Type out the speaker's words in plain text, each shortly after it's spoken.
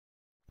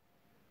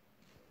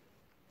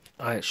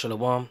Alright,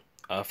 Shalom.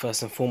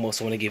 First and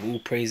foremost, I want to give all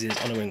praises,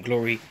 honor, and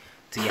glory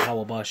to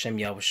Yahweh Ba'Shem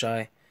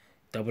Yahushai.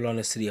 Double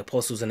honors to the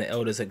apostles and the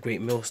elders at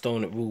GreatMillStone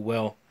that rule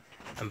well,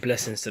 and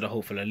blessings to the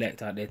hopeful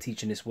elect out there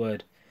teaching this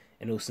word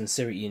in all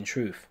sincerity and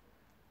truth.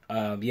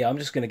 Yeah, I'm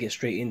just going to get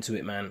straight into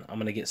it, man. I'm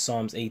going to get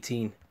Psalms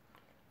 18.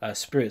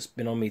 Spirit's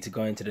been on me to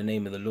go into the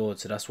name of the Lord,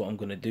 so that's what I'm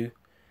going to do.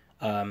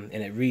 And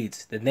it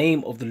reads, "The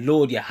name of the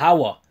Lord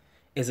Yahweh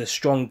is a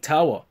strong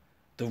tower.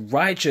 The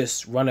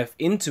righteous runneth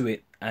into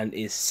it and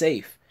is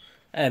safe."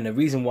 And the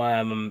reason why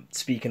I'm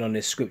speaking on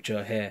this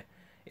scripture here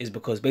is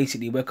because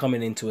basically we're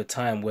coming into a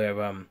time where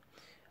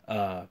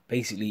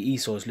basically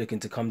Esau is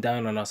looking to come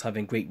down on us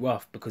having great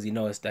wrath because he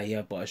knows that he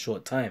had but a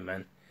short time,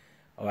 man.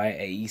 All right,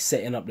 he's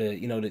setting up the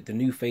the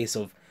new face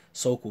of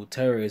so-called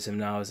terrorism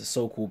now as a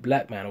so-called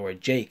black man or a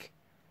Jake.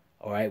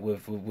 All right,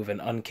 with an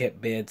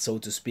unkept beard, so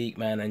to speak,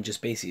 man, and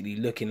just basically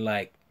looking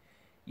like,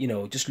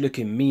 just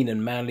looking mean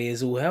and manly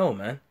as all hell,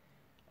 man.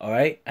 All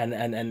right,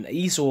 and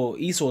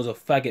Esau's a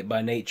faggot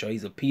by nature.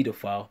 He's a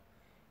pedophile.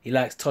 He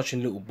likes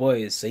touching little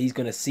boys, so he's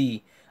gonna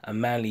see a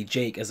manly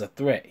Jake as a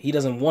threat. He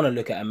doesn't want to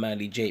look at a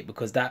manly Jake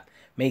because that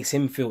makes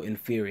him feel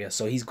inferior.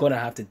 So he's gonna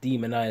have to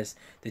demonize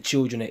the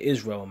children of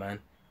Israel, man.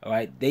 All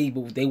right, they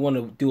want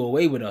to do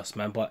away with us,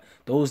 man. But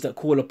those that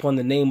call upon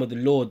the name of the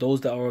Lord,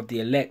 those that are of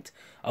the elect,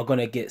 are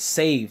gonna get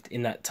saved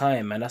in that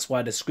time, man. That's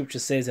why the scripture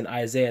says in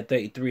Isaiah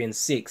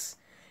 33:6.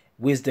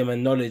 Wisdom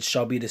and knowledge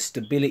shall be the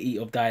stability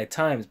of thy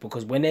times.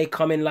 Because when they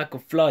come in like a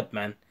flood,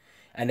 man,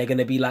 and they're going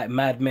to be like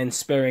madmen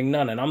sparing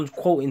none. And I'm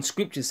quoting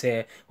scriptures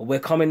here, but we're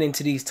coming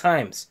into these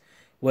times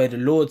where the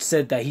Lord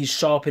said that he's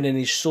sharpening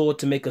his sword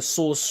to make a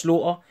sore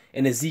slaughter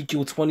in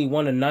Ezekiel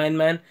 21:9,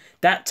 man.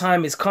 That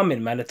time is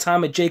coming, man. The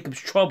time of Jacob's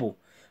trouble.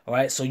 All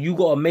right, so you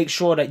got to make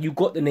sure that you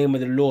got the name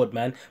of the Lord,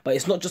 man. But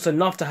it's not just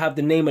enough to have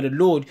the name of the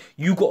Lord.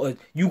 You got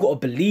to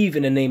believe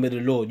in the name of the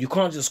Lord. You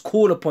can't just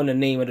call upon the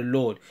name of the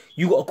Lord.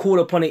 You got to call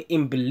upon it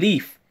in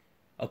belief,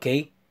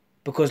 okay?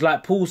 Because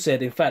like Paul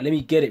said, in fact, let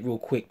me get it real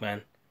quick,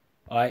 man.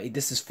 All right,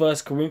 this is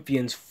 1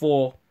 Corinthians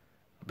 4,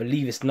 I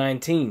believe it's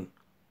 19.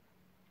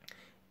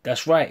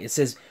 That's right. It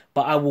says,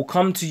 "But I will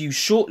come to you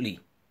shortly,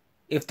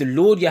 if the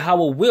Lord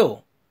Yahweh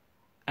will,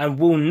 and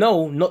will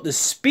know not the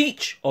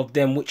speech of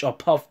them which are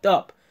puffed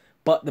up,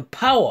 but the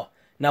power."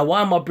 Now,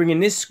 why am I bringing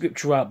this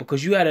scripture out?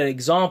 Because you had an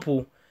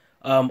example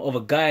of a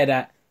guy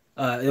that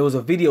there was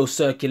a video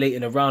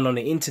circulating around on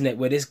the internet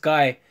where this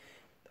guy,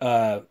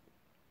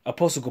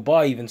 Apostle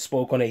Gabar even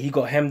spoke on it. He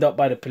got hemmed up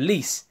by the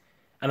police.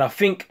 And I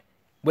think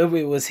whether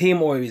it was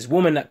him or his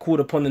woman that called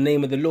upon the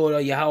name of the Lord,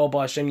 or Yahweh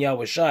Ba'Shem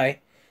Yahushai,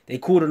 they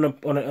called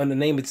on the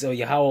name of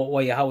Yahweh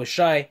or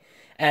Yahushai,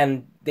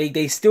 and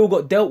they still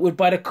got dealt with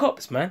by the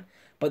cops, man.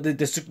 But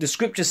the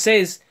scripture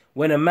says,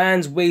 "When a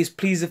man's ways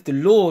pleaseth the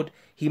Lord,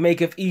 he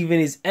maketh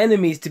even his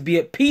enemies to be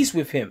at peace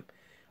with him."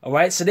 All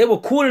right, so they were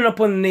calling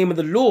upon the name of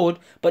the Lord,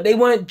 but they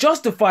weren't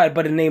justified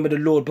by the name of the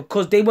Lord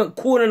because they weren't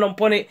calling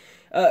upon it.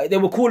 They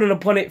were calling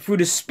upon it through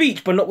the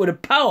speech, but not with the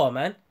power,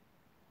 man.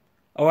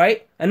 All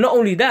right, and not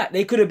only that,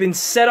 they could have been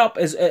set up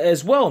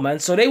as well, man.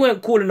 So they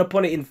weren't calling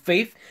upon it in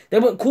faith. They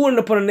weren't calling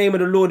upon the name of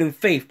the Lord in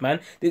faith,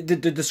 man.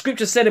 The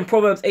scripture said in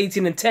Proverbs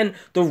 18:10,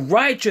 "The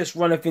righteous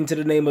runneth into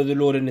the name of the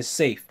Lord and is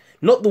safe,"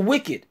 not the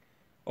wicked.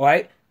 All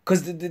right,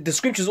 because the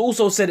scriptures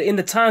also said that in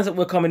the times that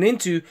we're coming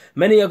into,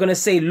 many are going to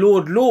say,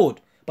 "Lord, Lord,"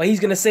 but he's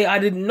going to say, "I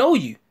didn't know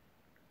you."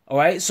 All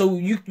right, so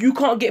you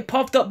can't get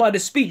puffed up by the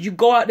speech. You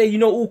go out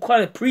there, all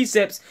kind of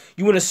precepts.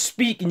 You want to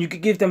speak, and you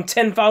could give them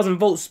 10,000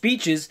 vote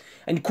speeches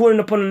and calling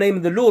upon the name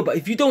of the Lord. But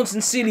if you don't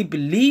sincerely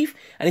believe,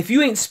 and if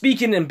you ain't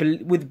speaking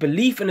with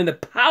belief and in the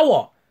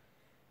power,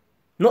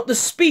 not the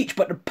speech,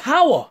 but the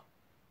power,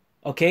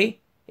 okay.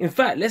 In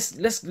fact,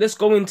 let's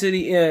go into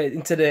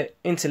the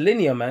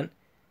interlinear, man,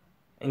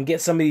 and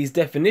get some of these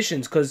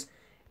definitions. Because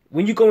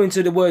when you go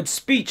into the word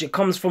speech, it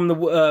comes from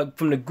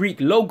the Greek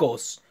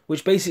logos,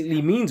 which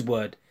basically means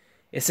word.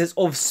 It says,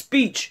 "Of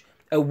speech,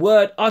 a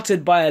word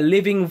uttered by a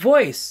living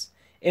voice,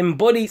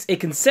 embodies a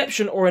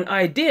conception or an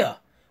idea,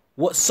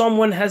 what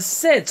someone has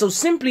said." So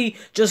simply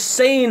just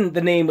saying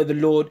the name of the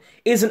Lord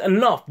isn't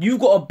enough. You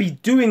got to be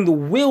doing the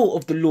will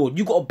of the Lord.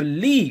 You got to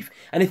believe.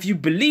 And if you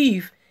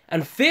believe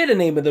and fear the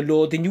name of the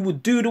Lord, then you will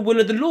do the will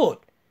of the Lord.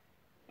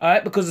 All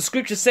right, because the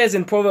scripture says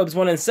in Proverbs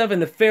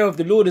 1:7, "The fear of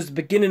the Lord is the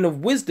beginning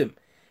of wisdom,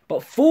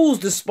 but fools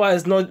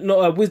despise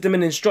wisdom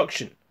and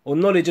instruction," or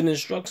knowledge and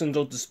instruction,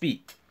 so to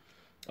speak.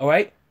 All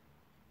right?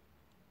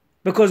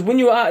 Because when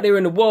you're out there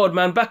in the world,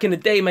 man, back in the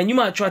day, man, you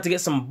might try to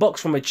get some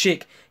bucks from a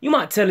chick. You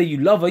might tell her you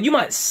love her. You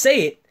might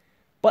say it.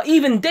 But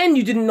even then,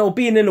 you didn't know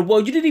being in the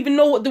world. You didn't even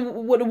know what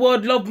the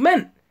word love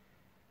meant.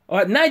 All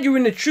right? Now you're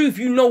in the truth.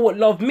 You know what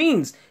love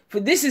means. For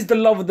this is the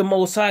love of the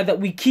Most High, that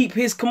we keep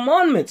his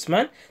commandments,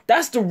 man.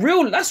 That's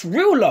real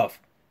love.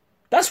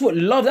 That's what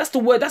love, that's the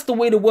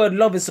way the word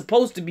love is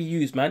supposed to be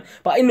used, man.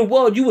 But in the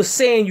world, you were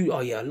saying, "Oh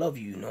yeah, I love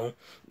you,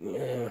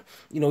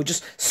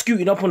 just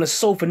scooting up on the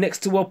sofa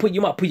next to her,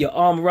 you might put your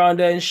arm around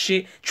her and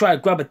shit, try to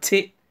grab a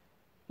tit.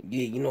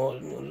 Yeah, I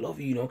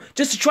love you,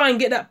 just to try and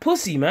get that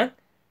pussy, man.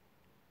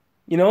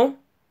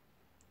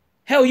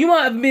 Hell, you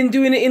might have been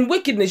doing it in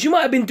wickedness. You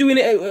might have been doing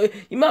it,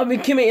 you might have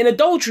been committing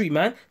adultery,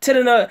 man.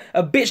 Telling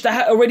a bitch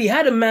that already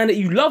had a man that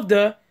you loved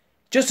her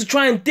just to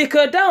try and dick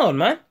her down,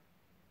 man.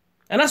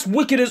 And that's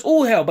wicked as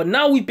all hell. But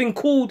now we've been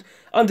called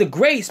under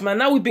grace, man.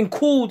 Now we've been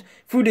called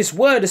through this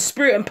word, the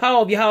spirit and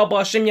power of Yahweh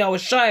Hashem Yahweh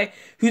Shai,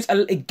 who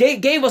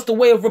gave us the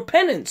way of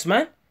repentance,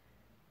 man.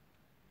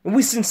 When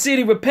we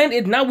sincerely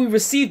repented, now we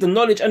received the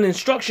knowledge and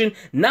instruction.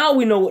 Now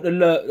we know what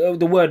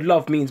the word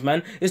love means,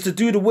 man. It's to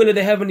do the will of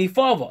the Heavenly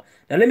Father.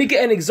 Now let me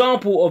get an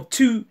example of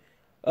two.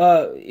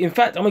 In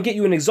fact, I'm going to get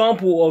you an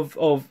example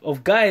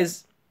of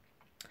guys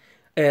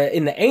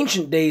in the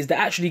ancient days that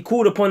actually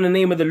called upon the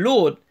name of the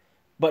Lord,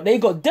 but they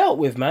got dealt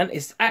with, man.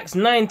 It's Acts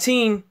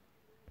 19.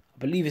 I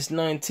believe it's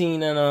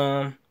 19 and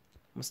I'm going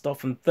to start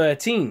from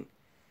 13.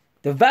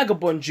 The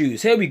vagabond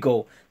Jews. Here we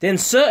go. Then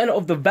certain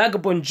of the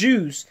vagabond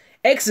Jews,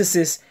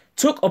 exorcists,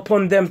 took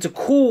upon them to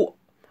call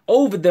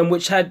over them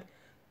which had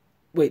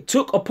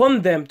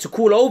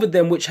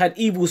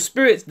evil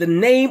spirits the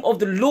name of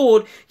the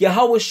Lord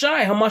Yahweh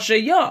Shai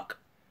Hamashiach.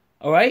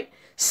 Alright?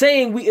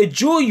 Saying, we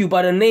adjure you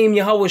by the name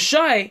Yahweh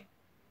Shai.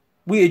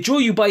 We adjure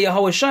you by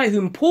Yahweh Shai,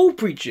 whom Paul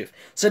preacheth.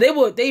 So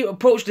they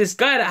approached this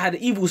guy that had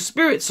evil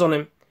spirits on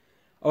him.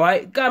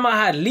 Alright? Guy might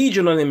have had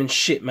legion on him and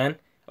shit, man.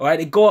 Alright?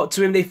 They go up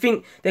to him. They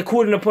think they're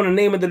calling upon the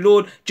name of the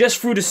Lord just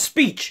through the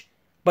speech.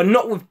 But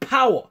not with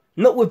power.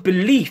 Not with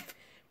belief.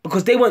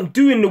 Because they weren't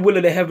doing the will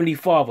of the Heavenly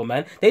Father,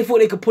 man. They thought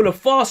they could pull a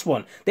fast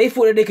one. They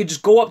thought that they could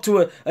just go up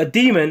to a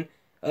demon,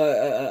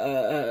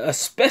 a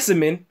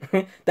specimen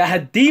that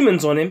had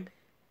demons on him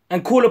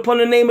and call upon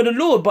the name of the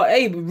Lord. But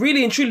hey,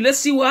 really and truly, let's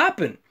see what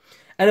happened.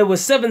 And there were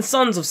 7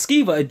 sons of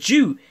Sceva, a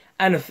Jew,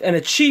 and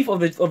a chief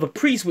of a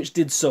priest which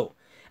did so.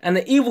 And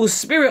the evil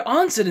spirit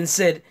answered and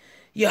said,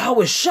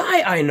 Yahweh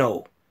Shai I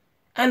know,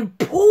 and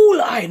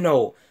Paul I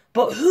know,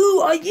 but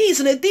who are ye?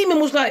 So the demon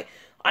was like,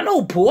 I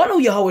know Paul, I know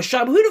Yahweh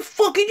Shai, but who the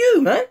fuck are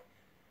you, man?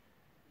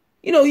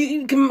 You know,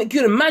 you can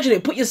imagine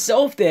it, put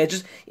yourself there,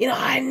 just, you know,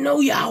 I know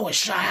Yahweh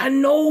Shai, I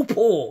know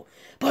Paul,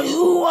 but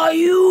who are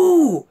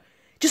you?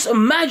 Just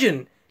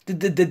imagine the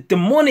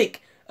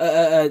demonic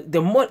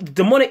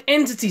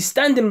entity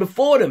standing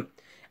before them,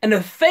 and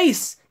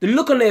the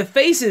look on their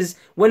faces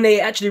when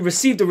they actually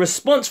received a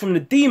response from the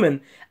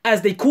demon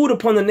as they called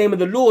upon the name of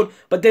the Lord.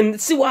 But then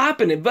see what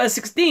happened in verse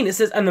 16. It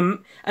says, and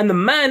the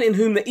man in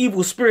whom the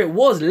evil spirit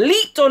was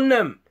leaped on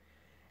them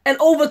and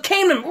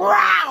overcame them,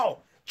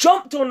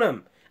 jumped on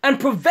them and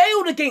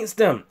prevailed against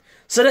them,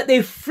 so that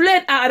they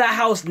fled out of that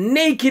house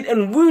naked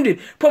and wounded.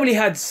 Probably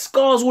had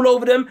scars all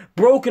over them,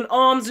 broken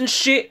arms and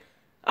shit.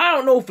 I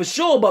don't know for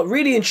sure, but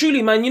really and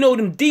truly, man, you know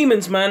them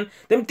demons, man.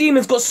 Them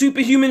demons got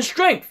superhuman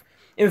strength.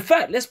 In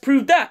fact, let's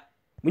prove that.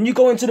 When you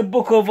go into the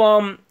book of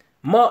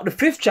Mark, the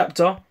 5th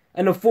chapter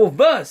and the 4th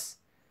verse,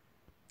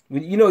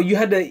 you know, you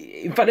had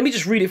in fact, let me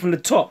just read it from the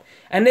top.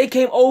 And they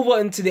came over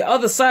into the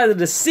other side of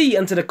the sea,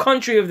 unto the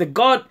country of the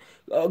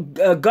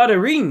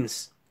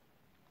Gadarenes.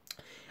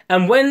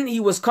 And when he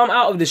was come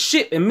out of the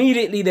ship,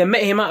 immediately there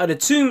met him out of the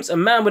tombs a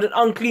man with an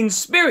unclean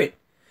spirit,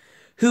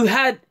 who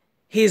had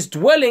his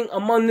dwelling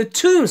among the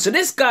tombs. So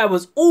this guy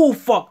was all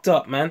fucked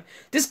up, man.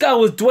 This guy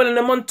was dwelling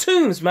among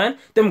tombs, man.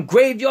 Them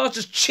graveyards,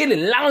 just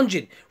chilling,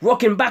 lounging,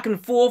 rocking back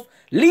and forth,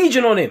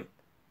 legion on him.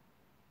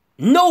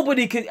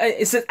 Nobody could,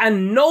 it says,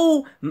 and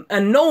no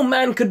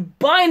man could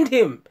bind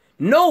him.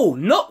 No,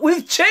 not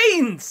with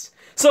chains.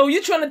 So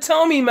you're trying to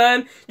tell me,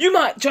 man, you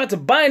might try to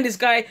bind this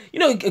guy. You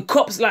know, a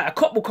cop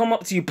will come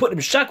up to you, put them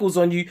shackles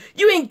on you.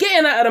 You ain't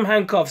getting out of them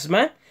handcuffs,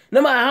 man.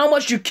 No matter how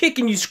much you kick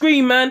and you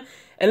scream, man.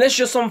 Unless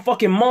you're some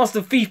fucking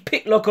master thief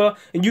picklocker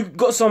and you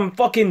got some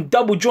fucking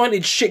double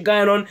jointed shit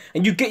going on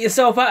and you get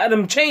yourself out of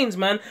them chains,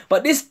 man.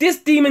 But this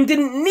demon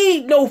didn't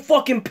need no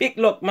fucking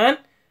picklock, man.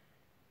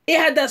 It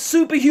had that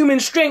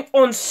superhuman strength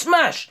on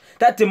smash.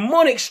 That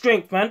demonic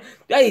strength, man.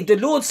 Hey, the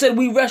Lord said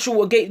we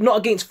wrestle not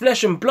against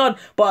flesh and blood,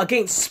 but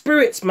against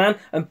spirits, man,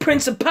 and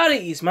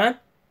principalities, man.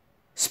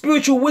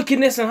 Spiritual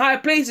wickedness in high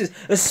places.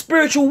 A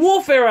spiritual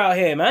warfare out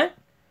here, man.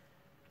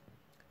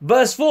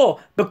 Verse 4,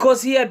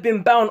 because he had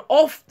been bound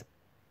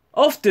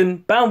often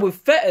bound with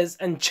fetters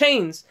and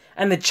chains,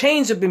 and the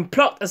chains have been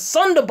plucked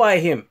asunder by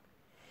him,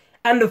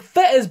 and the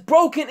fetters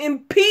broken in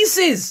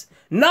pieces.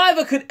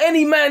 Neither could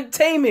any man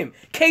tame him.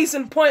 Case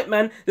in point,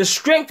 man, the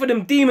strength of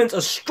them demons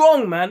are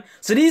strong, man.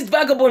 So these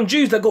vagabond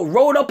Jews that got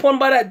rolled up on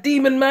by that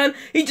demon, man,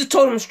 he just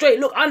told them straight,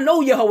 look, I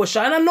know Yahweh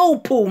Shai, and I know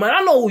Paul, man.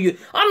 I know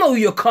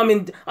you're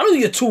coming, I know who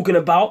you're talking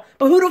about,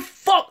 but who the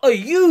fuck are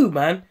you,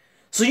 man?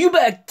 So you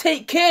better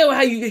take care of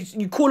how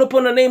you call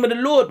upon the name of the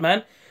Lord,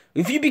 man.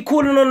 If you be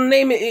calling on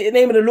the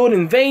name of the Lord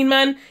in vain,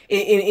 man,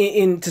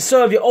 to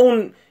serve your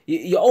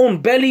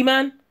own belly,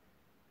 man.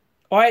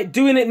 All right,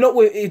 do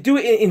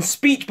it in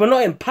speech, but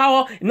not in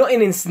power, not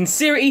in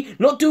sincerity,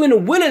 not doing the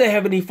will of the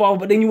Heavenly Father.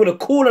 But then you want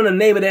to call on the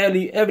name of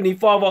the Heavenly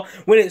Father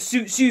when it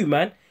suits you,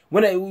 man.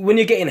 When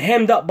you're getting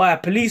hemmed up by a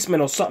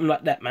policeman or something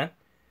like that, man.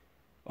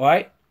 All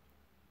right,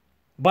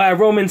 by a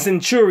Roman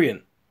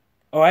centurion.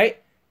 All right.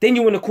 Then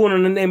you want to call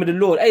on the name of the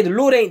Lord. Hey, the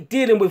Lord ain't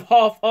dealing with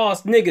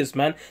half-assed niggas,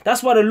 man.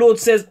 That's why the Lord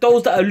says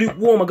those that are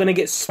lukewarm are going to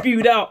get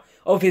spewed out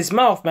of his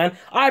mouth, man.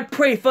 I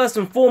pray first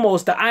and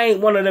foremost that I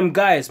ain't one of them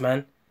guys,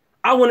 man.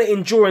 I want to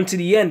endure unto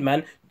the end,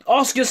 man.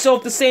 Ask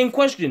yourself the same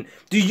question.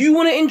 Do you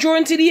want to endure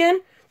unto the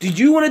end? Do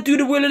you want to do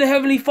the will of the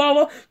Heavenly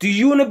Father? Do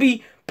you want to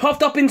be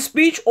puffed up in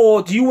speech?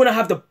 Or do you want to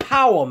have the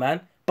power,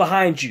 man,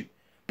 behind you?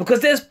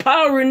 Because there's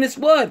power in this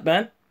word,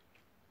 man.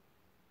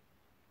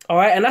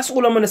 Alright, and that's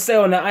all I'm going to say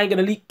on that. I ain't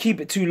going to keep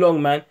it too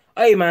long, man.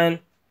 Hey, man.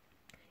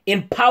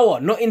 In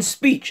power, not in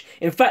speech.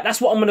 In fact, that's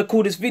what I'm going to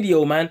call this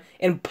video, man.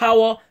 In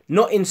power,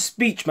 not in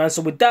speech, man.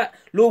 So with that,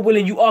 Lord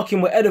willing, you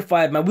Arkin were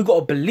edified, man. We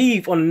got to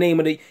believe on the name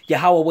of the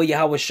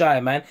Yahweh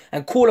Shai, man.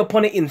 And call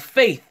upon it in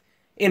faith.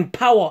 In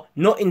power,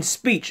 not in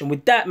speech. And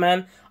with that,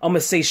 man, I'm going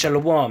to say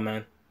shalom,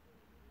 man.